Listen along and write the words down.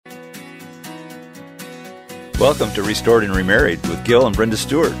Welcome to Restored and Remarried with Gil and Brenda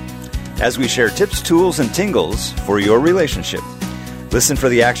Stewart, as we share tips, tools, and tingles for your relationship. Listen for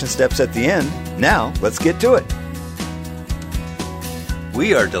the action steps at the end. Now, let's get to it.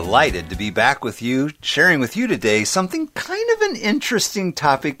 We are delighted to be back with you, sharing with you today something kind of an interesting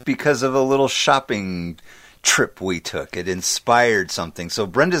topic because of a little shopping trip we took. It inspired something. So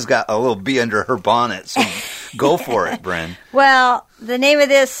Brenda's got a little bee under her bonnet, so go for it, Bren. Well, the name of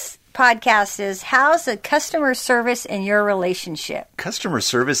this podcast is How's the Customer Service in Your Relationship? Customer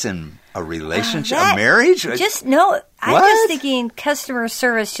service in a relationship, a marriage? I'm just thinking customer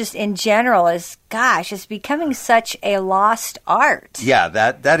service just in general is, it's becoming such a lost art. Yeah,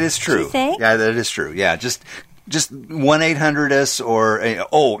 that is true. Do you think? Yeah, that is true. Yeah, just 1-800-us or,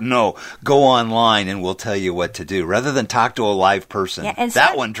 go online and we'll tell you what to do, rather than talk to a live person. Yeah,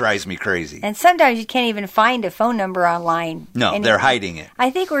 that one drives me crazy. And sometimes you can't even find a phone number online. No, they're hiding it. I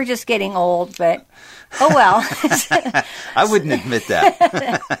think we're just getting old, but oh well. I wouldn't admit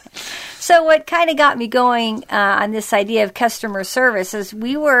that. So what kind of got me going on this idea of customer service is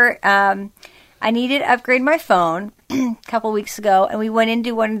I needed to upgrade my phone a couple weeks ago, and we went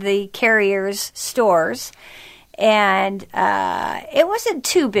into one of the carrier's stores. And it wasn't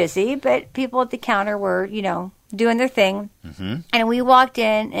too busy, but people at the counter were, doing their thing. Mm-hmm. And we walked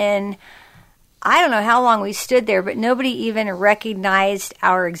in, and I don't know how long we stood there, but nobody even recognized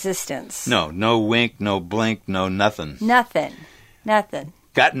our existence. No wink, no blink, no nothing. Nothing.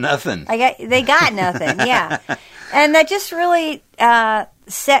 Got nothing. They got nothing, yeah. And that just really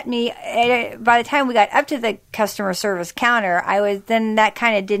set me. By the time we got up to the customer service counter, that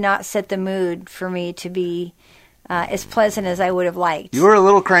kind of did not set the mood for me to be as pleasant as I would have liked. You were a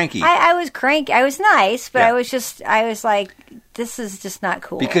little cranky. I was cranky. I was nice, but yeah. I was like, this is just not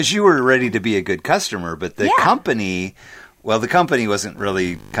cool. Because you were ready to be a good customer, but the company wasn't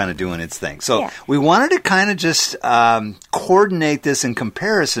really kind of doing its thing. So we wanted to kind of just coordinate this in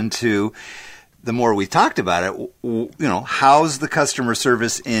comparison to, the more we talked about it, how's the customer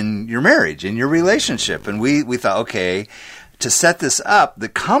service in your marriage, in your relationship? And we thought, okay, to set this up, the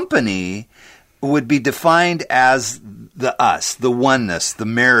company would be defined as the us, the oneness, the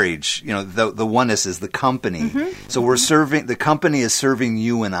marriage. The oneness is the company. Mm-hmm. So the company is serving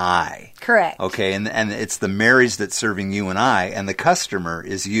you and I. Correct. Okay, and it's the marriage that's serving you and I, and the customer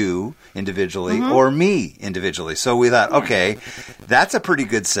is you individually or me individually. So we thought, okay, that's a pretty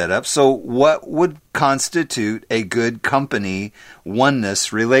good setup. So what would constitute a good company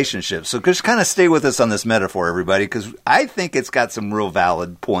oneness relationship? So just kind of stay with us on this metaphor, everybody, because I think it's got some real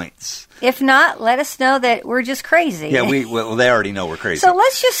valid points. If not, let us know that we're just crazy. Yeah, they already know we're crazy. So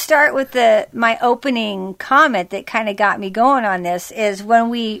let's just start with my opening comment that kind of got me going on this, is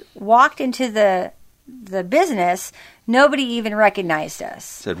when we walked into the business, nobody even recognized us.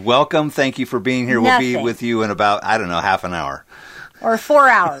 Said, welcome, thank you for being here. Nothing. We'll be with you in about, half an hour. Or 4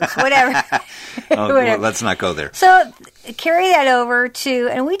 hours, whatever. Well, let's not go there. So carry that over to,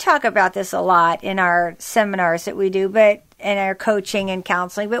 and we talk about this a lot in our seminars that we do, but in our coaching and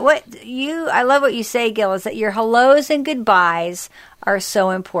counseling. But I love what you say, Gil, is that your hellos and goodbyes are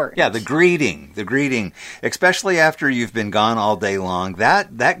so important. Yeah, the greeting, especially after you've been gone all day long.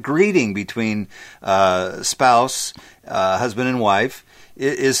 That greeting between spouse, husband and wife,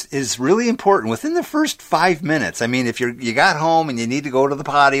 is really important within the first 5 minutes. I mean, if you got home and you need to go to the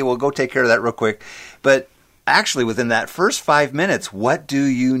potty, we'll go take care of that real quick. But actually, within that first 5 minutes, what do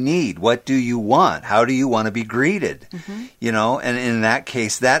you need? What do you want? How do you want to be greeted? Mm-hmm. And in that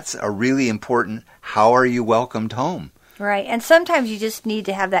case, that's a really important, how are you welcomed home? Right. And sometimes you just need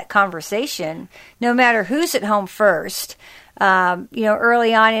to have that conversation, no matter who's at home first.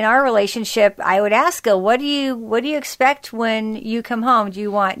 Early on in our relationship, I would ask her, what do you expect when you come home? Do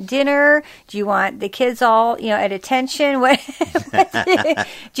you want dinner? Do you want the kids all, at attention? What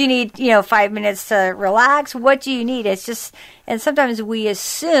do you need, 5 minutes to relax? What do you need? It's just, and sometimes we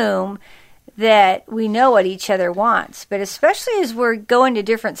assume that we know what each other wants, but especially as we're going to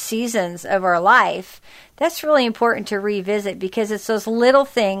different seasons of our life, that's really important to revisit, because it's those little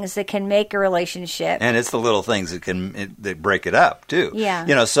things that can make a relationship. And it's the little things that break it up, too.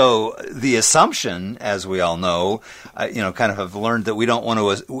 Yeah. So the assumption, as we all know, kind of have learned that we don't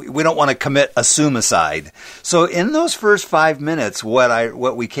want to commit a suicide. So in those first 5 minutes,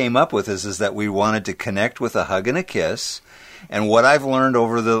 what we came up with is that we wanted to connect with a hug and a kiss. And what I've learned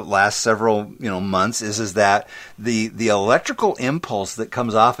over the last several months is that the electrical impulse that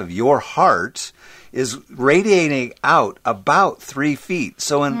comes off of your heart is radiating out about 3 feet.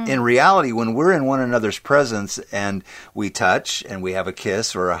 So in reality, when we're in one another's presence and we touch and we have a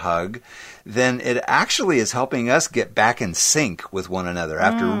kiss or a hug, then it actually is helping us get back in sync with one another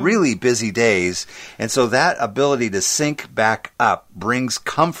after really busy days. And so that ability to sync back up brings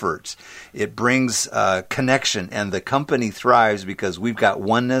comfort. It brings connection, and the company thrives because we've got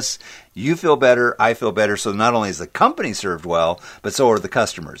oneness. You feel better, I feel better. So not only is the company served well, but so are the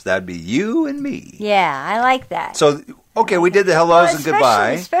customers. That'd be you and me. Yeah, I like that. So, okay, we did the hellos and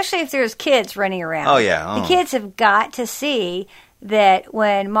goodbye. Especially if there's kids running around. Oh, yeah. The kids have got to see that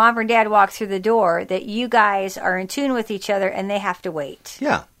when mom or dad walk through the door, that you guys are in tune with each other and they have to wait.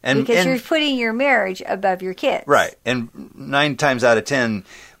 Yeah. Because you're putting your marriage above your kids. Right. And 9 times out of 10,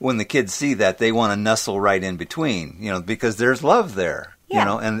 when the kids see that, they want to nestle right in between, because there's love there,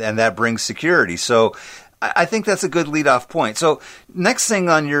 and that brings security. So I think that's a good lead-off point. So next thing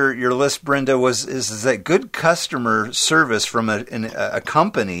on your list, Brenda, is that good customer service from a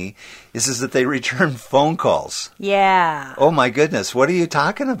company is that they return phone calls. Yeah. Oh, my goodness. What are you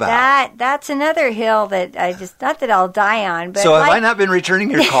talking about? That's another hill that not that I'll die on. But so have I not been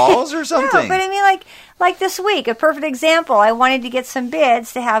returning your calls or something? No, but I mean, like this week, a perfect example. I wanted to get some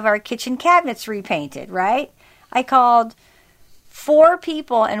bids to have our kitchen cabinets repainted, right? I called 4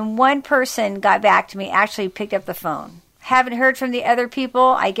 people, and 1 person got back to me, actually picked up the phone. Haven't heard from the other people.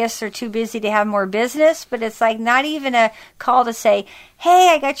 I guess they're too busy to have more business, but it's like not even a call to say, hey,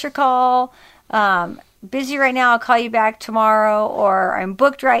 I got your call. Busy right now, I'll call you back tomorrow, or I'm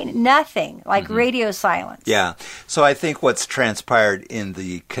booked right. Nothing, like radio silence. Yeah. So I think what's transpired in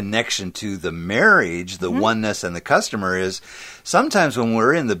the connection to the marriage, the oneness and the customer is sometimes when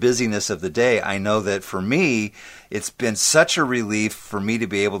we're in the busyness of the day, I know that for me, it's been such a relief for me to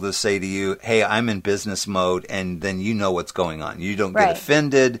be able to say to you, hey, I'm in business mode, and then you know what's going on. You don't get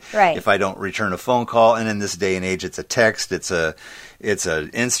offended if I don't return a phone call. And in this day and age, it's a text, it's a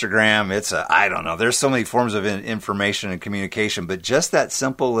Instagram, I don't know. There's so many forms of information and communication, but just that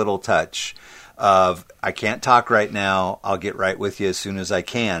simple little touch of, I can't talk right now, I'll get right with you as soon as I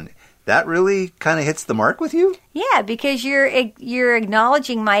can. That really kind of hits the mark with you? Yeah, because you're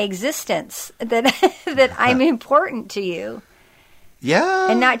acknowledging my existence, that I'm important to you. Yeah.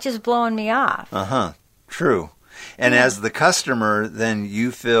 And not just blowing me off. Uh-huh. True. And as the customer, then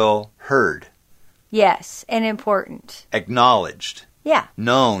you feel heard. Yes, and important. Acknowledged. Yeah.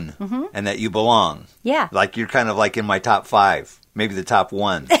 Known. And that you belong. Yeah. Like you're kind of like in my top 5, maybe the top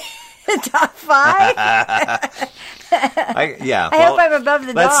 1. Top 5? I hope I'm above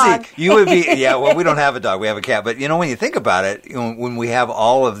the dog. Let's see. You would be, well, we don't have a dog. We have a cat. But, when you think about it, when we have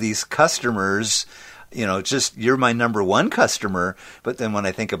all of these customers, just you're my number 1 customer. But then when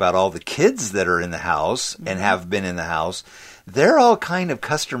I think about all the kids that are in the house and have been in the house, they're all kind of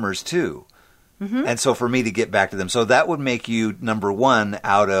customers too. And so for me to get back to them, so that would make you number 1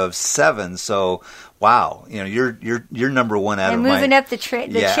 out of 7. So wow, you're number 1 out of my. Moving up the chain.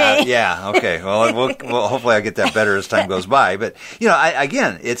 Yeah. Okay. Well, hopefully I get that better as time goes by. But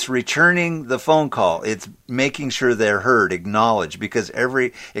again, it's returning the phone call. It's making sure they're heard, acknowledged, because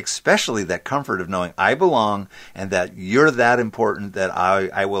especially that comfort of knowing I belong and that you're that important that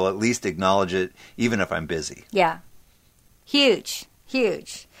I will at least acknowledge it, even if I'm busy. Yeah. Huge.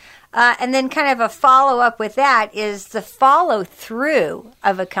 And then kind of a follow-up with that is the follow-through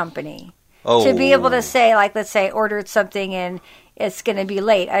of a company. Oh. To be able to say, like, let's say, ordered something and it's going to be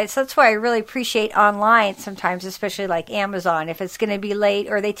late. So that's why I really appreciate online sometimes, especially like Amazon, if it's going to be late,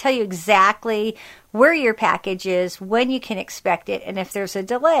 or they tell you exactly where your package is, when you can expect it, and if there's a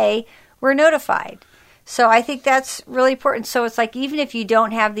delay, we're notified. So I think that's really important. So it's like, even if you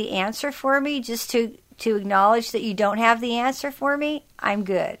don't have the answer for me, just to acknowledge that you don't have the answer for me, I'm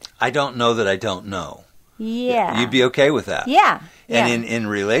good. I don't know that I don't know. Yeah. You'd be okay with that. Yeah. And in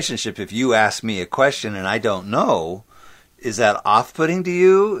relationship, if you ask me a question and I don't know, is that off-putting to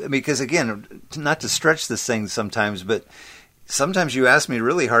you? Because again, not to stretch this thing sometimes, but sometimes you ask me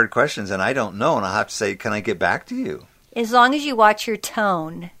really hard questions and I don't know, and I'll have to say, can I get back to you? As long as you watch your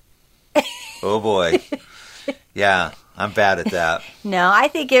tone. Oh boy. Yeah. I'm bad at that. No, I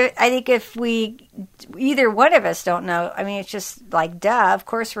think if we, either one of us don't know, I mean, it's just like, duh, of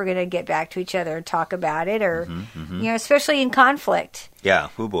course we're going to get back to each other and talk about it, or, especially in conflict. Yeah,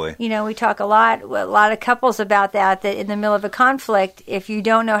 oh boy. We talk a lot of couples about that in the middle of a conflict, if you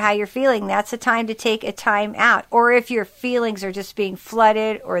don't know how you're feeling, that's a time to take a time out. Or if your feelings are just being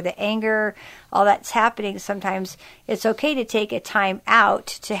flooded, or the anger, all that's happening, sometimes it's okay to take a time out,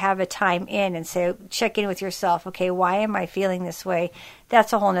 to have a time in and say, check in with yourself. Okay, why am I feeling this way?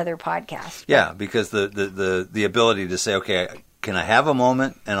 That's a whole nother podcast. Yeah, because the ability to say, okay, can I have a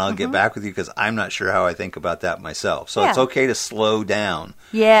moment and I'll get back with you because I'm not sure how I think about that myself. So it's okay to slow down.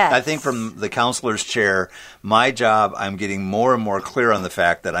 Yeah. I think from the counselor's chair, my job, I'm getting more and more clear on the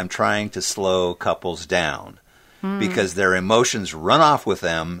fact that I'm trying to slow couples down because their emotions run off with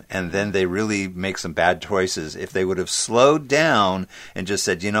them and then they really make some bad choices. If they would have slowed down and just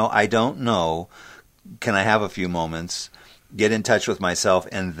said, I don't know, can I have a few moments? Get in touch with myself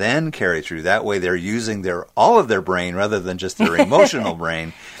and then carry through. That way they're using all of their brain rather than just their emotional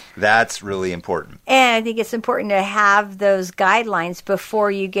brain. That's really important. And I think it's important to have those guidelines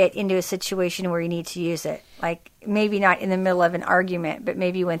before you get into a situation where you need to use it. Like maybe not in the middle of an argument, but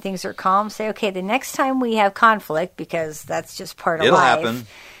maybe when things are calm, say, okay, the next time we have conflict, because that's just part of life. It'll happen.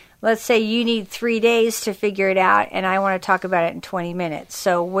 Let's say you need 3 days to figure it out and I want to talk about it in 20 minutes.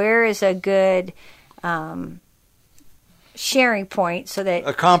 So where is a good sharing point so that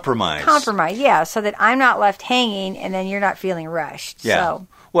a compromise, so that I'm not left hanging and then you're not feeling rushed. So.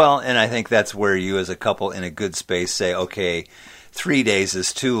 Well, and I think that's where you as a couple in a good space say, okay, 3 days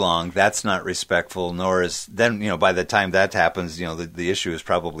is too long. That's not respectful, nor is then, by the time that happens, the issue is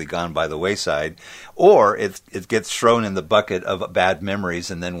probably gone by the wayside, or it gets thrown in the bucket of bad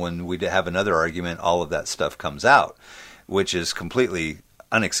memories. And then when we have another argument, all of that stuff comes out, which is completely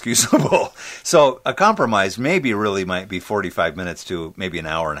unexcusable. So a compromise really might be 45 minutes to maybe an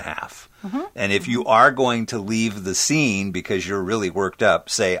hour and a half. And if you are going to leave the scene because you're really worked up,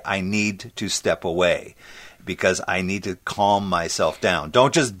 say, I need to step away because I need to calm myself down.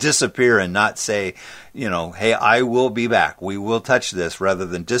 Don't just disappear and not say, hey, I will be back. We will touch this, rather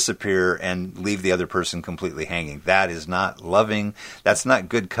than disappear and leave the other person completely hanging. That is not loving. That's not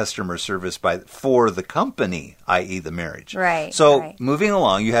good customer service for the company, i.e. the marriage. Right. So moving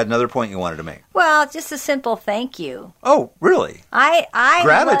along, you had another point you wanted to make. Well, just a simple thank you. Oh, really?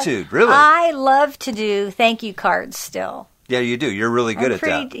 Gratitude, really? I love to do thank you cards still. Yeah, you do. You're really good at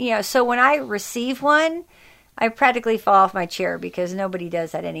that. So when I receive one, I practically fall off my chair because nobody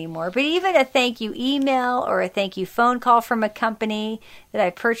does that anymore. But even a thank you email or a thank you phone call from a company that I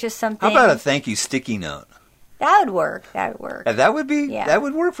purchased something. How about a thank you sticky note? That would work. That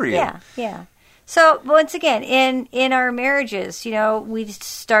would work for you. Yeah. So once again, in our marriages, we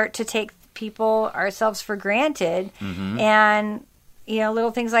start to take ourselves for granted, and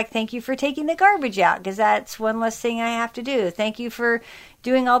little things like thank you for taking the garbage out because that's one less thing I have to do. Thank you for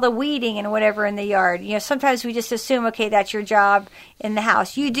doing all the weeding and whatever in the yard. Sometimes we just assume, okay, that's your job in the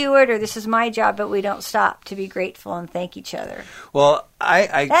house. You do it, or this is my job, but we don't stop to be grateful and thank each other. Well,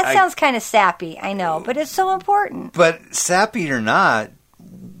 that sounds kind of sappy, I know, but it's so important. But sappy or not,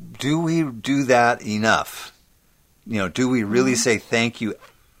 do we do that enough? Do we really say thank you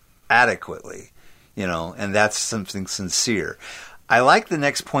adequately? And that's something sincere. I like the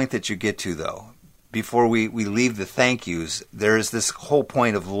next point that you get to, though. Before we leave the thank yous, there is this whole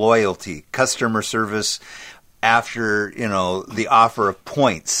point of loyalty, customer service after, the offer of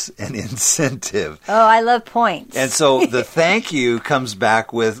points and incentive. Oh, I love points. And so the thank you comes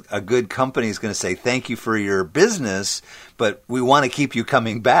back with a good company is going to say, thank you for your business, but we want to keep you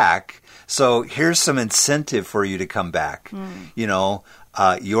coming back. So here's some incentive for you to come back.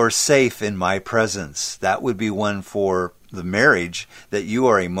 You're safe in my presence. That would be one for the marriage, that you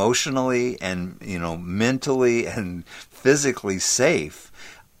are emotionally and mentally and physically safe,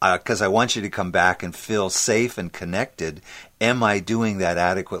 because I want you to come back and feel safe and connected. Am I doing that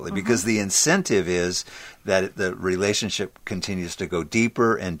adequately? Because the incentive is that the relationship continues to go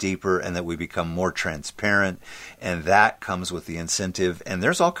deeper and deeper and that we become more transparent, and that comes with the incentive. And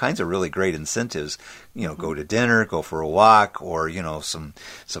there's all kinds of really great incentives. Go to dinner, go for a walk, or some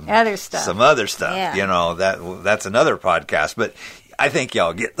other stuff. Some other stuff. Yeah. That's another podcast. But I think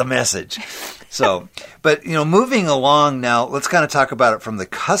y'all get the message. So, but moving along now, let's kind of talk about it from the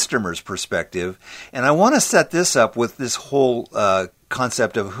customer's perspective. And I want to set this up with this whole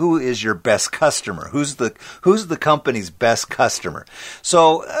concept of who is your best customer, who's the company's best customer.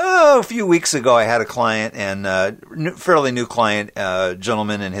 So a few weeks ago, I had a client, and fairly new client,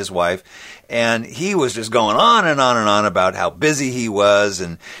 gentleman and his wife, and he was just going on and on and on about how busy he was,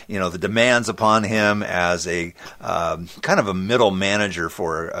 and the demands upon him as a kind of a middle manager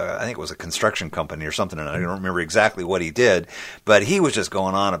for I think it was a construction company or something, and I don't remember exactly what he did, but he was just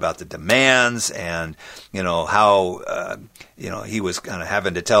going on about the demands and how he was kind of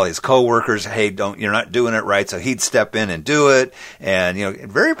having to tell his coworkers, hey, you're not doing it right, so he'd step in and do it, and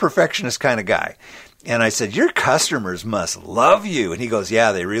very perfectionist kind of guy. And I said, your customers must love you. And he goes,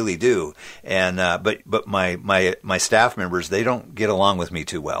 yeah, they really do. And but my staff members, they don't get along with me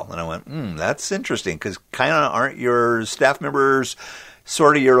too well. And I went, that's interesting, because kind of aren't your staff members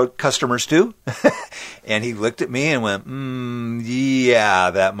sort of your customers too? And he looked at me and went,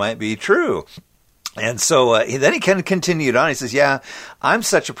 yeah, that might be true. And so then he kind of continued on. He says, yeah, I'm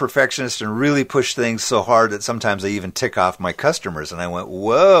such a perfectionist and really push things so hard that sometimes I even tick off my customers. And I went,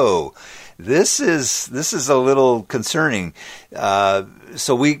 whoa, this is a little concerning.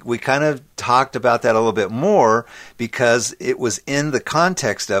 So we kind of talked about that a little bit more because it was in the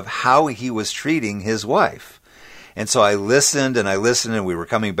context of how he was treating his wife. And so I listened and we were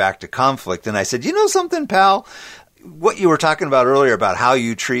coming back to conflict. And I said, you know something, pal? What you were talking about earlier about how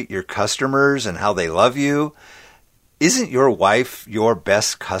you treat your customers and how they love you, isn't your wife your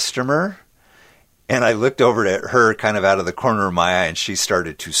best customer? And I looked over at her kind of out of the corner of my eye, and she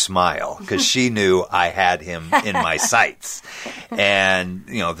started to smile because she knew I had him in my sights. And,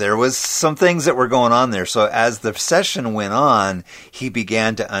 there was some things that were going on there. So as the session went on, he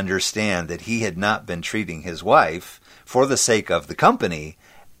began to understand that he had not been treating his wife for the sake of the company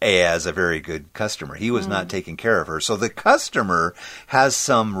as a very good customer. He was not taking care of her. So the customer has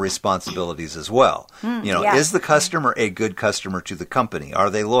some responsibilities as well. Is the customer a good customer to the company? Are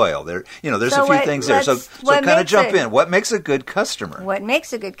they loyal? There's a few things there. So kind of jump in. What makes a good customer? What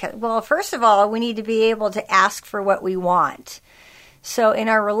makes a good customer? Well, first of all, we need to be able to ask for what we want. So in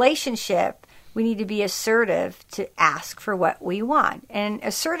our relationship, we need to be assertive to ask for what we want. And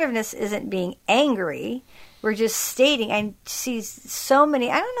assertiveness isn't being angry. We're just stating. I see so many,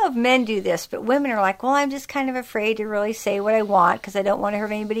 I don't know if men do this, but women are like, well, I'm just kind of afraid to really say what I want because I don't want to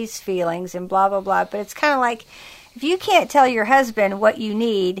hurt anybody's feelings and blah, blah, blah. But it's kind of like if you can't tell your husband what you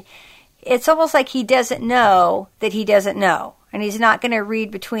need, it's almost like he doesn't know that he doesn't know. And he's not going to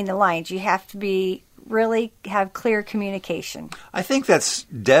read between the lines. You have to really have clear communication. I think that's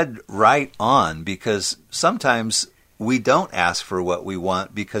dead right on because sometimes we don't ask for what we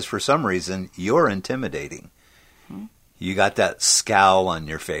want because for some reason you're intimidating. You got that scowl on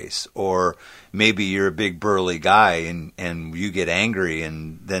your face, or maybe you're a big burly guy and you get angry,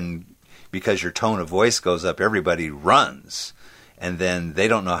 and then because your tone of voice goes up, everybody runs, and then they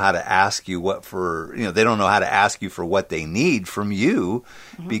don't know how to ask you they don't know how to ask you for what they need from you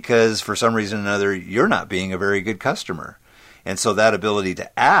because for some reason or another you're not being a very good customer. And so that ability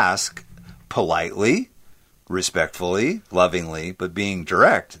to ask politely, respectfully, lovingly, but being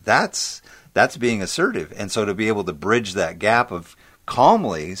direct, that's being assertive. And so to be able to bridge that gap of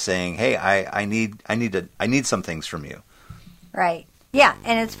calmly saying, hey, I need some things from you. Right. Yeah.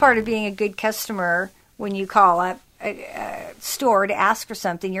 And it's part of being a good customer when you call up a store to ask for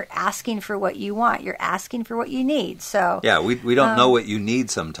something. You're asking for what you want. You're asking for what you need. So yeah, we don't know what you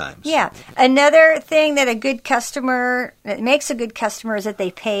need sometimes. Yeah. Another thing that makes a good customer is that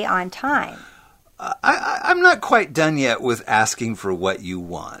they pay on time. I'm not quite done yet with asking for what you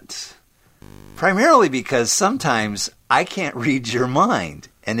want. Primarily because sometimes I can't read your mind.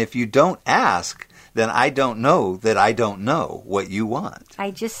 And if you don't ask, then I don't know that I don't know what you want. I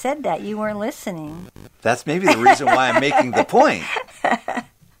just said that. You weren't listening. That's maybe the reason why I'm making the point.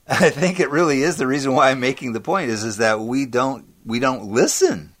 I think it really is the reason why I'm making the point is that we don't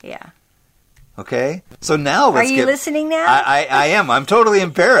listen. Yeah. Okay, so now Are you listening now? I am. I'm totally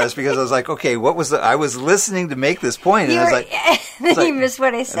embarrassed because I was like, okay, I was listening to make this point, and I was like, you missed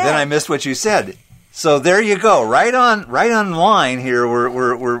what I said. And then I missed what you said. So there you go, right on line here.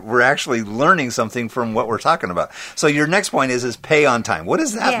 We're actually learning something from what we're talking about. So your next point is pay on time. What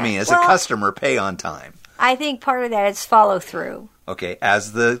does that mean as a customer? Pay on time. I think part of that is follow through. Okay,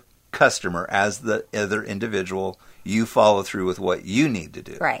 as the customer, as the other individual, you follow through with what you need to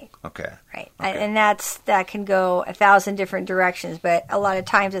do. Right. Okay. Right. Okay. And that can go 1,000 different directions, but a lot of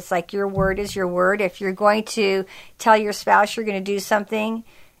times it's like your word is your word. If you're going to tell your spouse you're going to do something,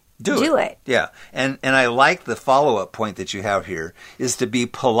 do it. Yeah. And I like the follow-up point that you have here is to be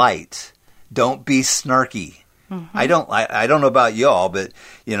polite. Don't be snarky. Mm-hmm. I don't know about y'all, but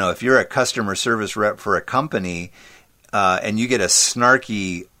if you're a customer service rep for a company, and you get a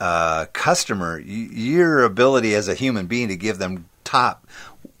snarky customer, your ability as a human being to give them top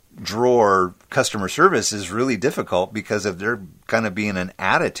drawer customer service is really difficult because of their kind of being an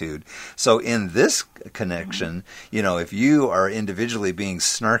attitude. So in this connection, if you are individually being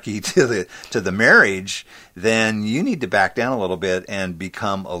snarky to the marriage, then you need to back down a little bit and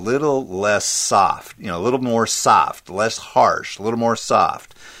become a little less soft, a little more soft, less harsh, a little more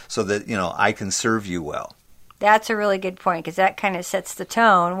soft, so that I can serve you well. That's a really good point because that kind of sets the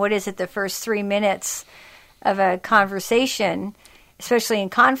tone. What is it the first 3 minutes of a conversation, especially in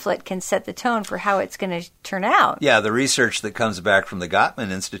conflict, can set the tone for how it's going to turn out? Yeah, the research that comes back from the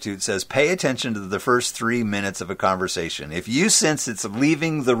Gottman Institute says pay attention to the first 3 minutes of a conversation. If you sense it's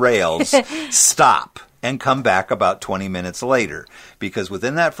leaving the rails, stop. and come back about 20 minutes later. Because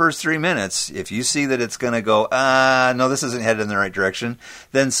within that first 3 minutes, if you see that it's going to go, no, this isn't headed in the right direction,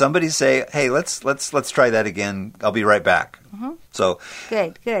 then somebody say, hey, let's try that again. I'll be right back. Mm-hmm. So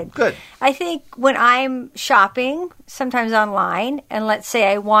good. I think when I'm shopping, sometimes online, and let's say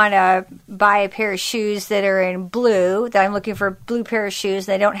I want to buy a pair of shoes that are in blue, that I'm looking for a blue pair of shoes,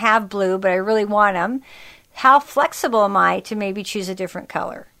 and they don't have blue, but I really want them, how flexible am I to maybe choose a different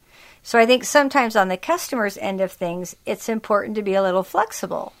color? So I think sometimes on the customer's end of things, it's important to be a little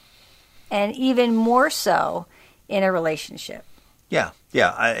flexible, and even more so in a relationship. Yeah.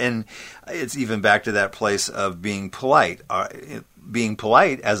 And it's even back to that place of being polite. Being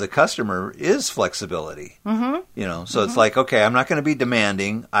polite as a customer is flexibility. Mm-hmm. So it's like, okay, I'm not going to be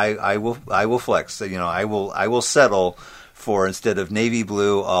demanding. I will flex. I will settle for, instead of navy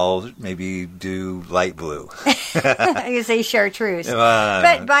blue, I'll maybe do light blue. You say chartreuse.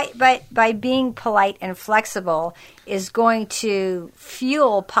 But by being polite and flexible is going to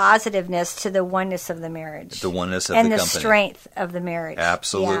fuel positiveness to the oneness of the marriage. The oneness of and the the company. Strength of the marriage.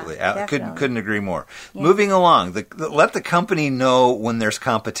 Absolutely. Yeah, couldn't agree more. Yeah. Moving along, let the company know when there's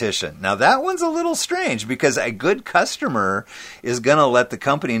competition. Now, that one's a little strange, because a good customer is going to let the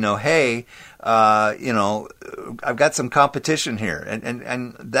company know, hey, I've got some competition here.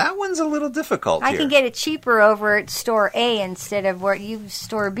 And that one's a little difficult I here. can get it cheaper over at store A instead of where you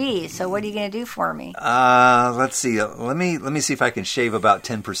store B. So what are you going to do for me? Let's see. Let me see if I can shave about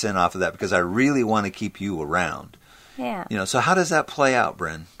 10% off of that, because I really want to keep you around. Yeah. So how does that play out,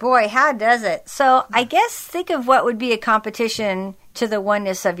 Bryn? Boy, how does it? So I guess think of what would be a competition to the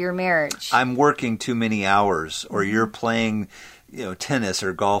oneness of your marriage. I'm working too many hours, or you're playing tennis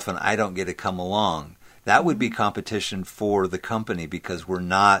or golf, and I don't get to come along. That would be competition for the company, because we're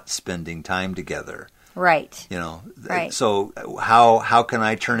not spending time together. Right. Right. So how can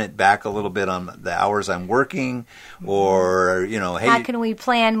I turn it back a little bit on the hours I'm working, or hey, how can we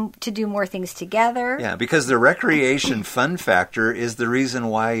plan to do more things together? Yeah, because the recreation fun factor is the reason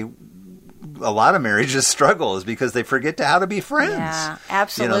why a lot of marriages struggle, is because they forget how to be friends. Yeah,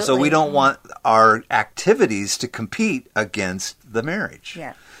 absolutely. So we don't want our activities to compete against the marriage.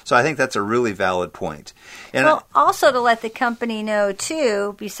 Yeah. So I think that's a really valid point. And also to let the company know,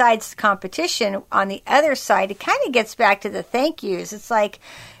 too, besides competition, on the other side, it kind of gets back to the thank yous. It's like,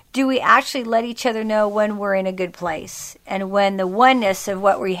 do we actually let each other know when we're in a good place, and when the oneness of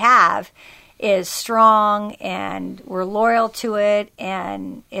what we have is strong and we're loyal to it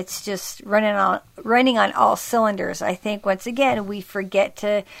and it's just running on all cylinders? I think, once again, we forget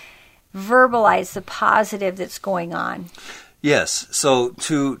to verbalize the positive that's going on. Yes. So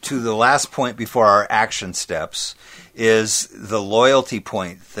to the last point before our action steps is the loyalty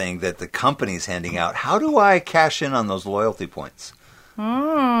point thing that the company's handing out. How do I cash in on those loyalty points?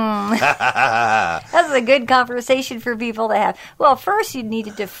 That's a good conversation for people to have. Well, first you need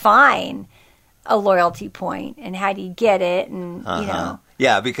to define a loyalty point, and how do you get it, and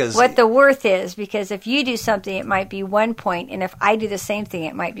yeah, because what the worth is. Because if you do something, it might be 1 point, and if I do the same thing,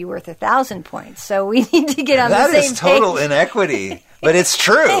 it might be worth 1,000 points. So we need to get on the same page. That is total inequity, but it's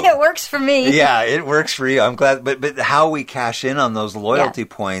true. It works for me. Yeah, it works for you. I'm glad, but how we cash in on those loyalty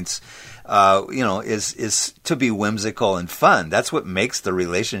points, is to be whimsical and fun. That's what makes the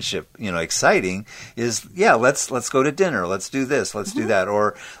relationship, exciting. Is let's go to dinner. Let's do this. Let's do that.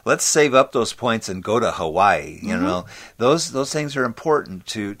 Or let's save up those points and go to Hawaii. Those things are important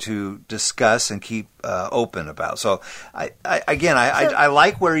to discuss and keep open about. So I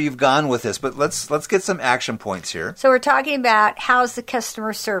like where you've gone with this, but let's get some action points here. So we're talking about how's the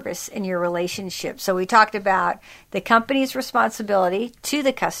customer service in your relationship. So we talked about the company's responsibility to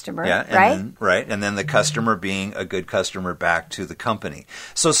the customer, right? And then the customer being a good customer back to the company.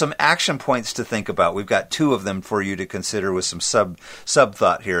 So some action points to think about. We've got 2 of them for you to consider with some sub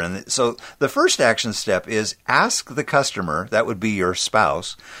thought here. And so the first action step is ask the customer, that would be your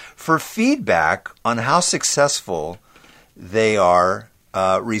spouse, for feedback on how successful they are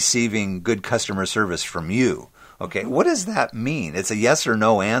receiving good customer service from you. Okay, what does that mean? It's a yes or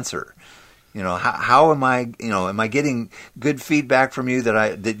no answer. How am I? Am I getting good feedback from you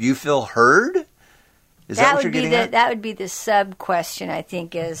that you feel heard? Is that what you're getting at? That would be the sub question, I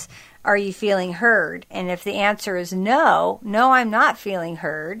think, is, are you feeling heard? And if the answer is no, I'm not feeling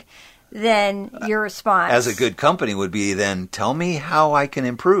heard, then your response as a good company would be, then tell me how I can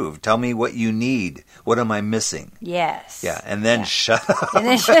improve. Tell me what you need. What am I missing? Yes. Yeah, and then shut up. And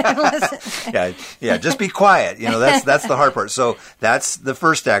then shut up. Listen. Yeah. Just be quiet. That's the hard part. So that's the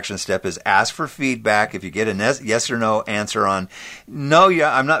first action step: is ask for feedback. If you get a yes or no answer on no,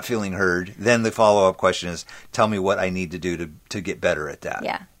 I'm not feeling heard, then the follow up question is, tell me what I need to do to get better at that.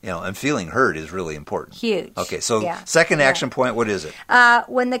 Yeah. And feeling heard is really important. Huge. Okay, so second action point, what is it?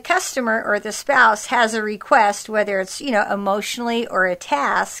 When the customer or the spouse has a request, whether it's, emotionally or a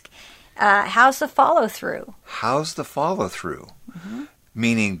task, how's the follow-through? How's the follow-through? Mm-hmm.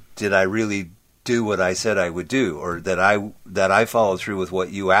 Meaning, did I really do what I said I would do, or that I followed through with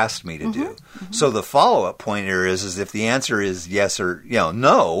what you asked me to do? Mm-hmm. So the follow-up point here is if the answer is yes or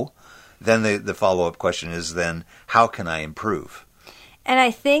no, then the follow-up question is then, how can I improve? And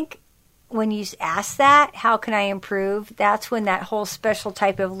I think when you ask that, how can I improve, that's when that whole special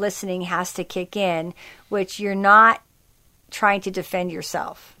type of listening has to kick in, which you're not trying to defend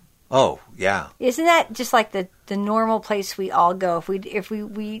yourself. Oh, yeah. Isn't that just like the normal place we all go? If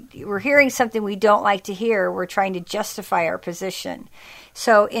we're hearing something we don't like to hear, we're trying to justify our position.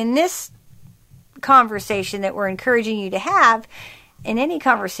 So in this conversation that we're encouraging you to have, in any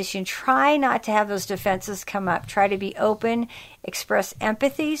conversation, try not to have those defenses come up. Try to be open, express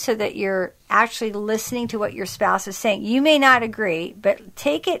empathy so that you're actually listening to what your spouse is saying. You may not agree, but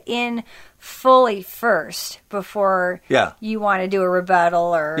take it in fully first before you want to do a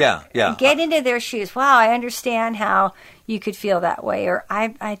rebuttal or get into their shoes. Wow, I understand how you could feel that way. Or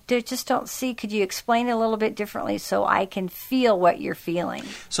I just don't see, could you explain it a little bit differently so I can feel what you're feeling?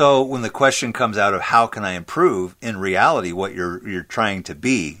 So when the question comes out of how can I improve, in reality what you're trying to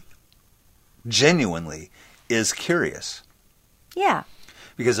be genuinely is curious. Yeah.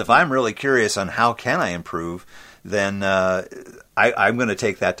 Because if I'm really curious on how can I improve, then I'm going to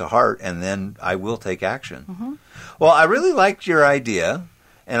take that to heart, and then I will take action. Mm-hmm. Well, I really liked your idea,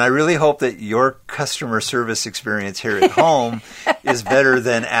 and I really hope that your customer service experience here at home is better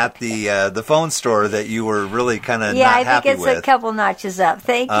than at the phone store that you were really kind of not happy with. Yeah, I think it's a couple notches up.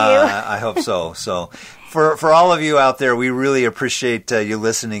 Thank you. I hope so. So for all of you out there, we really appreciate you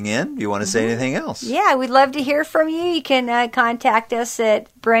listening in. Do you want to say anything else? Yeah, we'd love to hear from you. You can contact us at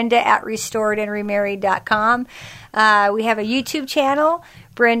Brenda@restoredandremarried.com. We have a YouTube channel,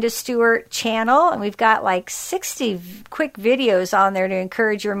 Brenda Stewart channel, and we've got like 60 quick videos on there to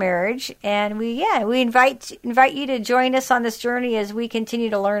encourage your marriage. And we invite you to join us on this journey as we continue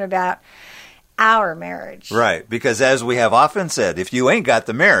to learn about our marriage. Right, because as we have often said, if you ain't got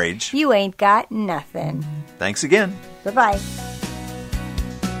the marriage, you ain't got nothing. Thanks again. Bye-bye.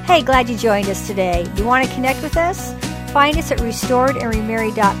 Hey, glad you joined us today. You want to connect with us? Find us at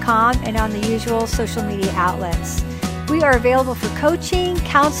restoredandremarried.com and on the usual social media outlets. We are available for coaching,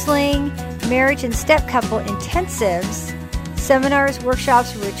 counseling, marriage and step couple intensives, seminars,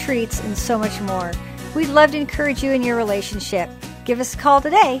 workshops, retreats, and so much more. We'd love to encourage you in your relationship. Give us a call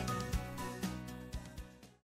today.